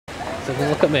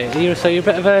Look at me. So you're a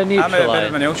bit of a neutral. I'm a bit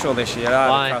of a neutral this year.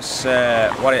 Why? Because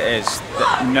what it is,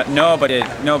 that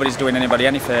nobody's doing anybody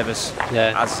any favours.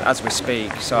 Yeah. As we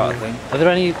speak, sort of thing. Are there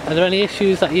any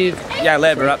issues that you? Yeah,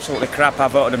 Labour are absolutely crap. I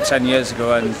voted them 10 years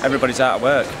ago, and everybody's out of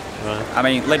work. Right. I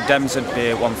mean, Lib Dems would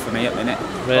be one for me at the minute.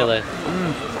 Really?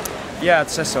 But, yeah, I'd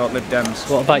say so. Lib Dems.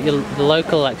 What about the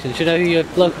local elections? Do you know who your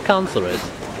local councillor is?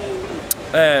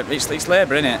 It's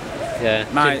Labour, innit? Yeah.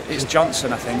 It's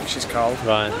Johnson, I think she's called.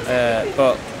 Right.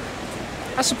 But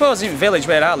I suppose in village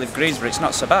where I live, Greensborough, it's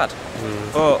not so bad.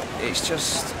 But it's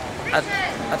just,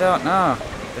 I don't know.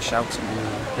 The shouting.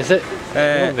 Is it?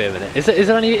 Wait a minute. Is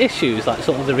there any issues like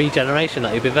sort of the regeneration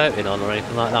that you'll be voting on or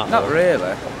anything like that? Not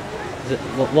really. Is it,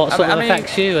 what sort of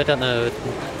affects you? I don't know.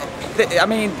 I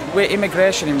mean, with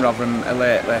immigration in Rotherham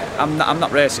lately, I'm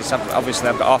not racist. Obviously,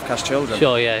 I've got half-caste children.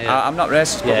 Sure, yeah. I'm not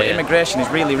racist, but immigration is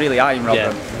really, really high in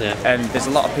Rotherham. Yeah. And there's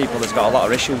a lot of people that's got a lot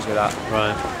of issues with that.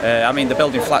 Right. I mean, they're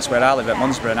building flats where I live at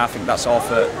Munsborough, and I think that's all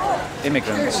for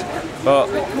immigrants. But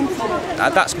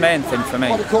that's the main thing for me.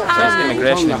 So it's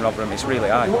immigration in Rotherham. It's really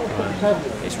high.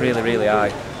 It's really, really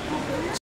high.